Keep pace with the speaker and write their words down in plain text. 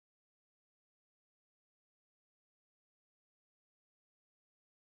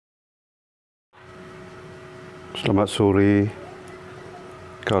Selamat sore.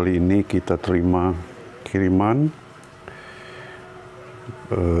 Kali ini kita terima kiriman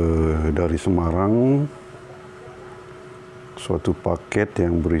dari Semarang, suatu paket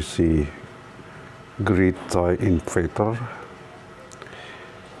yang berisi Grid Tie Inverter,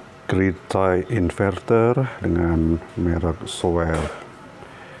 Grid Tie Inverter dengan merek Souer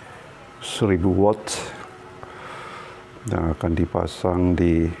 1000 watt yang akan dipasang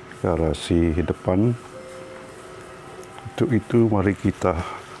di garasi depan. Untuk itu mari kita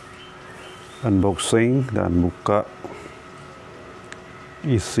unboxing dan buka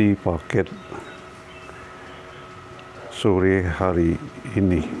isi paket sore hari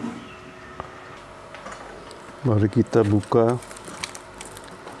ini. Mari kita buka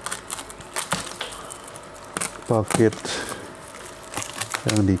paket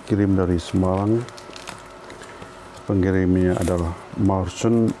yang dikirim dari Semarang. Pengirimnya adalah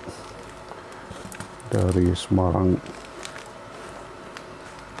Marhen dari Semarang.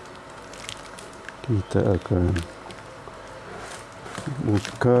 Kita akan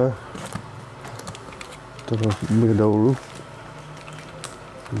buka terlebih dahulu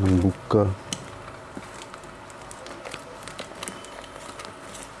dengan buka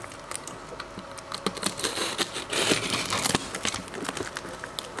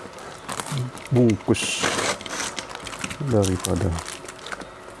bungkus daripada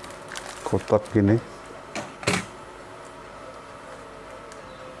kotak ini.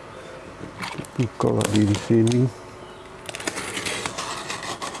 Buka lagi di sini,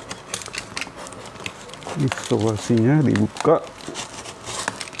 isolasinya dibuka.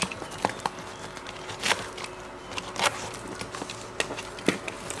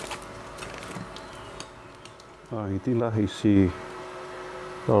 Nah, inilah isi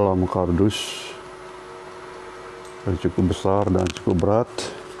dalam kardus yang cukup besar dan cukup berat.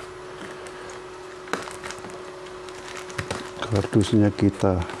 Kardusnya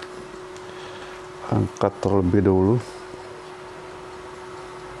kita angkat terlebih dahulu.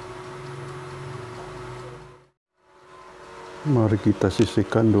 Mari kita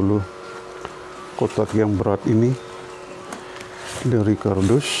sisihkan dulu kotak yang berat ini dari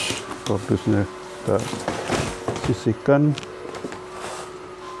kardus. Kardusnya kita sisihkan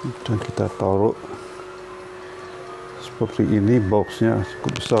dan kita taruh seperti ini. Boxnya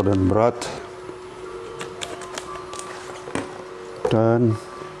cukup besar dan berat, dan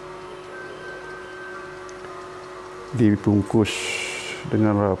dibungkus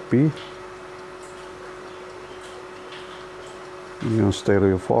dengan rapi dengan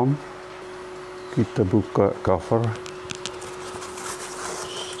styrofoam. Kita buka cover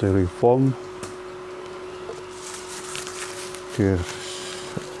styrofoam. Oke,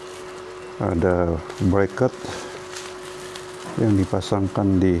 ada bracket yang dipasangkan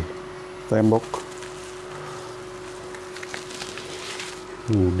di tembok.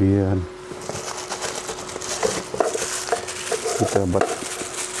 Kemudian kita buat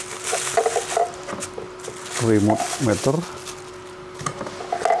remote meter.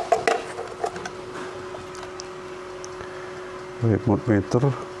 Remote meter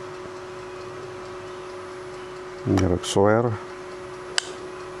merek Souer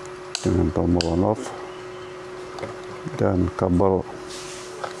dengan tombol on off, dan kabel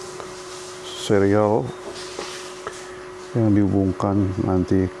serial yang dihubungkan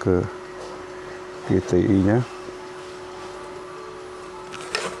nanti ke GTI-nya.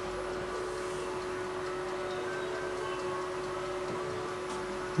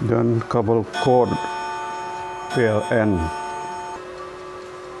 Dan kabel kode PLN,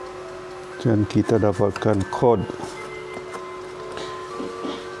 dan kita dapatkan kode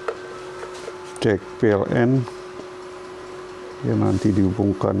cek PLN yang nanti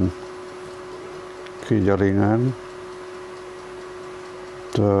dihubungkan ke jaringan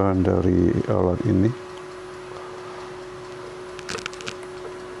dan dari alat ini.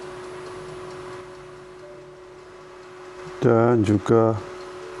 Dan juga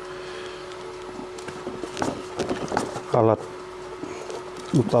alat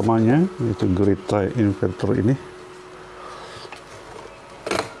utamanya, yaitu Grid Tie Inverter ini.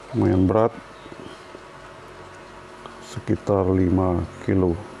 Lumayan berat, sekitar 5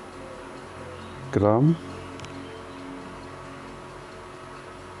 kilogram.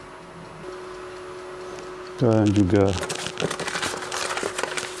 Dan juga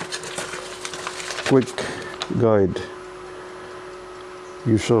quick guide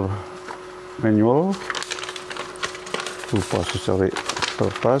user manual berupa secari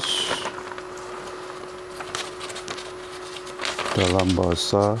kertas dalam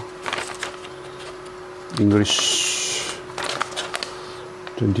bahasa Inggris.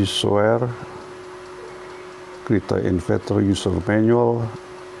 Dan di Souer Grid Tie Inverter User Manual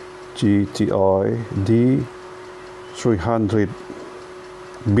GTI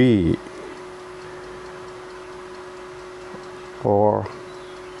D300B or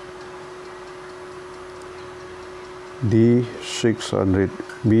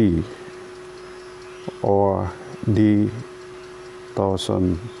D600B or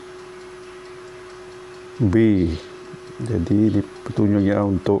D1000B. Jadi ini petunjuknya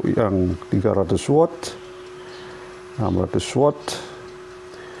untuk yang 300 watt, 600 watt,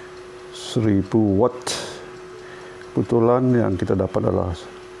 1000 watt. Kebetulan yang kita dapat adalah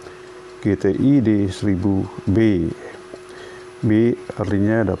GTI di 1000B. B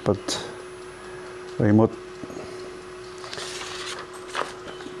artinya dapat remote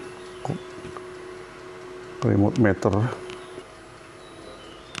meter,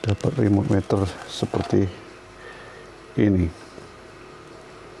 dapat remote meter seperti ini.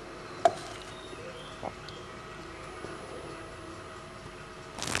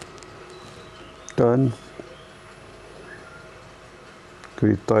 Dan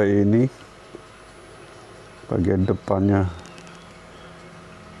grid tie ini bagian depannya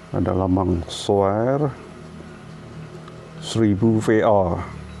ada lambang SUOER 1000 VA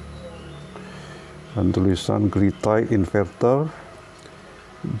dan tulisan Grid Tie Inverter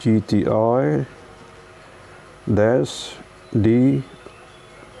GTI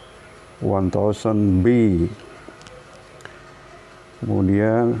D1000B.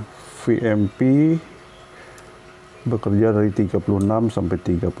 Kemudian VMP bekerja dari 36 sampai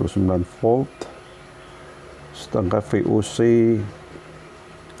 39 volt, sedangkan VOC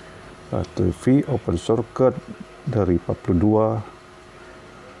atau V open circuit dari 42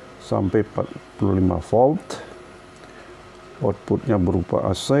 sampai 45 volt. Outputnya berupa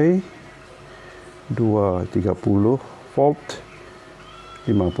AC 230 volt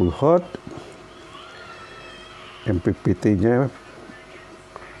 50 Hz. MPPT-nya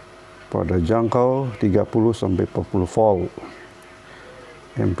pada jangkau 30 sampai 40 volt.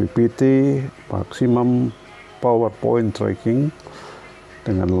 MPPT maksimum power point tracking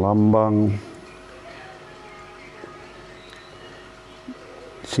dengan lambang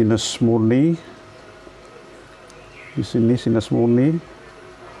sinus murni. Di sini sinus murni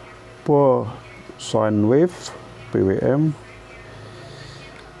per sine wave PWM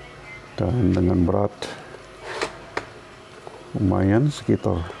dan dengan berat lumayan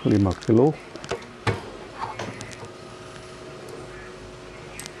sekitar 5 kilo.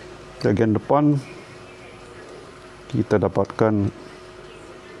 Bagian depan kita dapatkan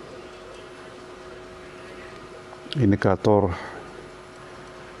indikator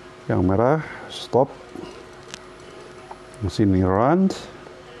yang merah stop, di sini run,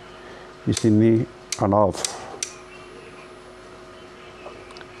 di sini on off,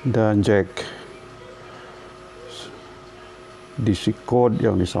 dan jack DC code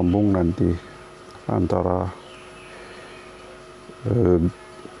yang disambung nanti antara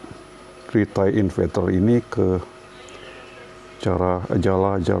grid tie inverter ini ke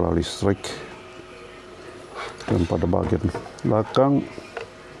jala listrik. Dan pada bagian belakang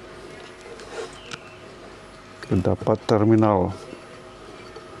terdapat terminal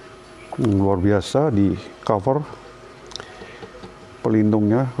luar biasa, di cover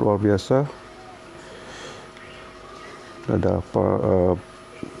pelindungnya luar biasa. Ada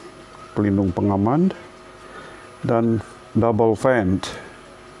pelindung pengaman dan double fan,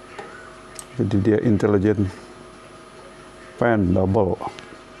 jadi dia intelligent fan double.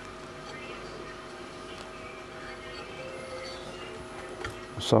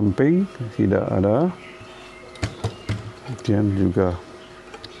 Samping tidak ada, kemudian juga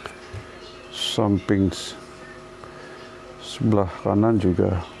samping sebelah kanan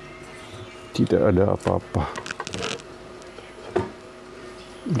juga tidak ada apa-apa.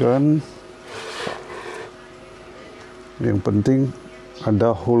 Dan yang penting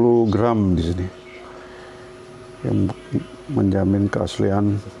ada hologram di sini yang menjamin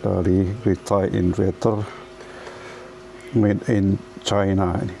keaslian dari grid tie inverter made in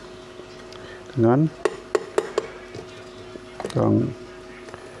China ini, dengan yang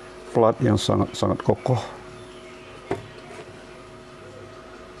plat yang sangat kokoh.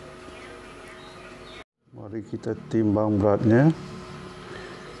 Mari kita timbang beratnya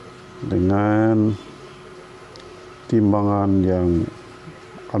dengan timbangan yang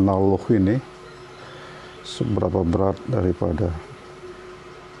analog ini, seberapa berat daripada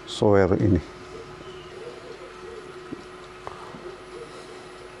SUOER ini.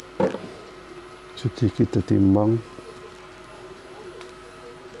 Jadi kita timbang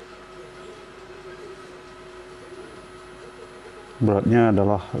beratnya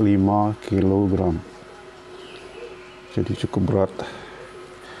adalah 5 kg. jadi cukup berat,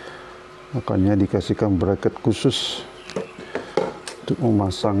 makanya dikasihkan bracket khusus untuk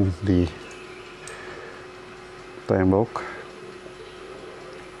memasang di tembok.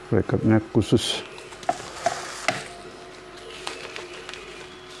 Bracketnya khusus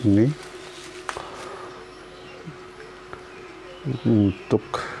ini untuk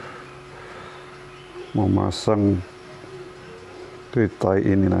memasang grid tie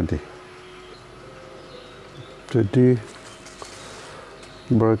ini nanti. Jadi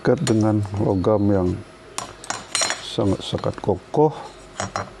bracket dengan logam yang sangat kokoh,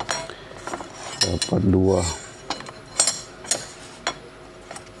 dapat dua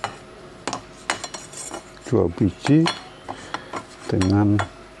biji dengan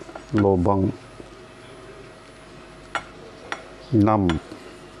lubang 6,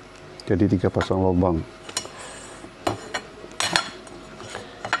 jadi 3 pasang lubang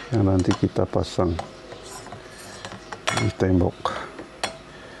yang nanti kita pasang di tembok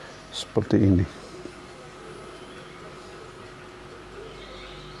seperti ini.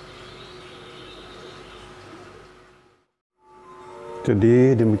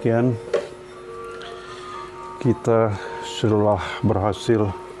 Jadi demikian kita setelah berhasil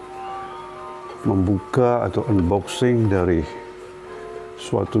membuka atau unboxing dari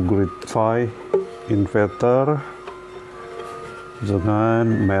suatu grid tie inverter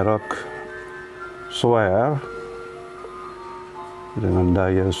dengan merek SUOER dengan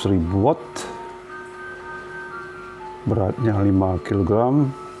daya 1000 watt, beratnya 5 kg,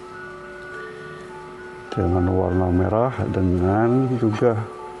 dengan warna merah, dengan juga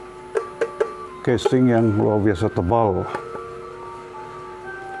casing yang luar biasa tebal.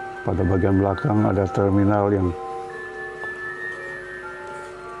 Pada bagian belakang ada terminal yang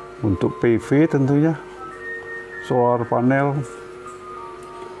untuk PV tentunya, solar panel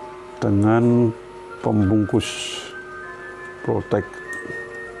dengan pembungkus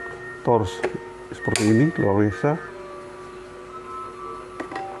protektor seperti ini, luar biasa.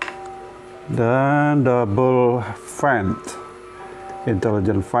 Dan double fan,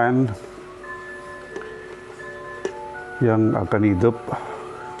 intelligent fan yang akan hidup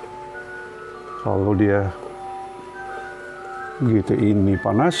kalau dia gitu ini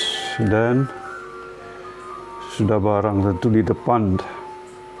panas, dan sudah barang tentu di depan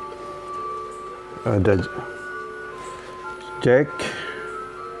ada jack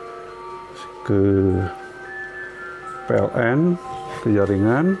ke PLN, ke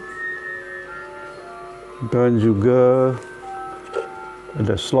jaringan, dan juga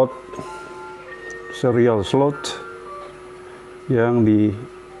ada slot, serial slot yang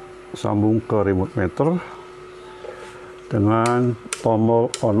disambung ke remote meter dengan tombol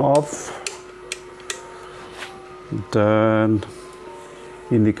on off dan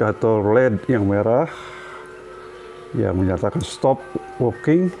indikator LED yang merah yang menyatakan stop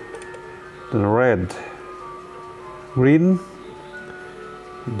working, dan green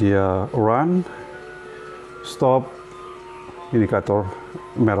dia run, stop indikator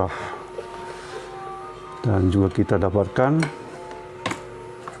merah. Dan juga kita dapatkan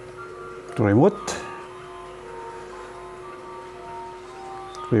remote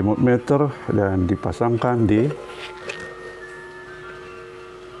meter dan dipasangkan di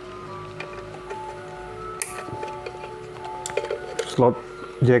slot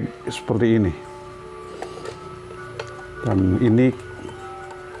jack seperti ini. Dan ini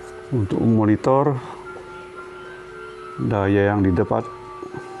untuk monitor daya yang didapat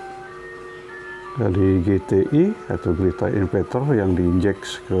dari GTI atau Grid Tie Inverter yang diinjek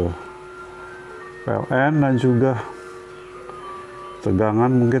ke PLN, dan juga tegangan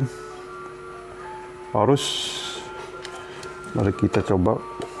mungkin arus. Mari kita coba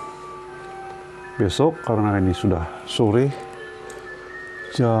besok, karena ini sudah sore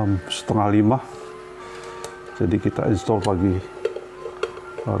jam 4:30, jadi kita install pagi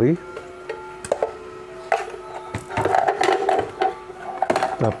hari.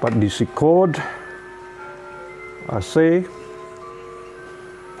 Dapat DC code, AC,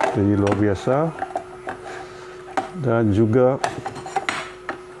 jadi luar biasa, dan juga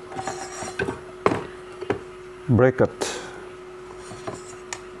bracket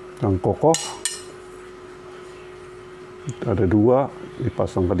yang kokoh, ada 2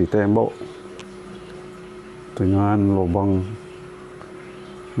 dipasangkan di tembok dengan lubang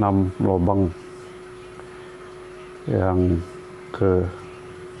 6 lubang yang ke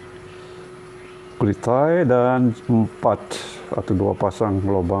grid tie, dan 4 atau 2 pasang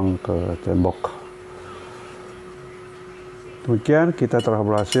lubang ke tembok. Demikian kita telah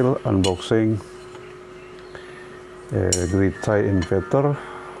berhasil unboxing grid tie inverter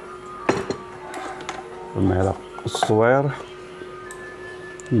merek SUOER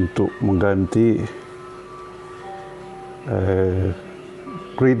untuk mengganti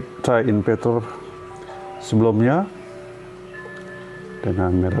Grid Tie Inverter sebelumnya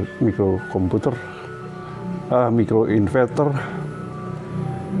dengan merek mikro inverter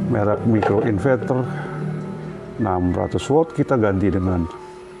merek mikro inverter 600 watt, kita ganti dengan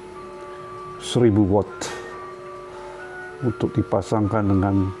 1000 watt untuk dipasangkan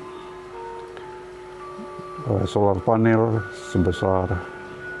dengan solar panel sebesar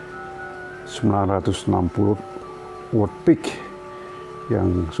 960 watt peak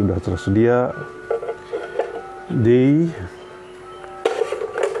yang sudah tersedia di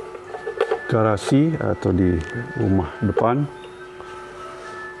garasi atau di rumah depan.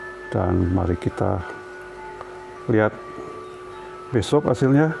 Dan mari kita lihat besok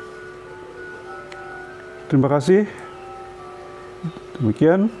hasilnya. Terima kasih.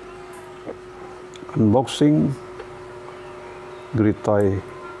 Demikian unboxing Grid Tie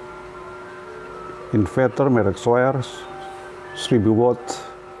Inverter merek SUOER 1000 watt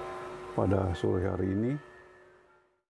pada sore hari ini.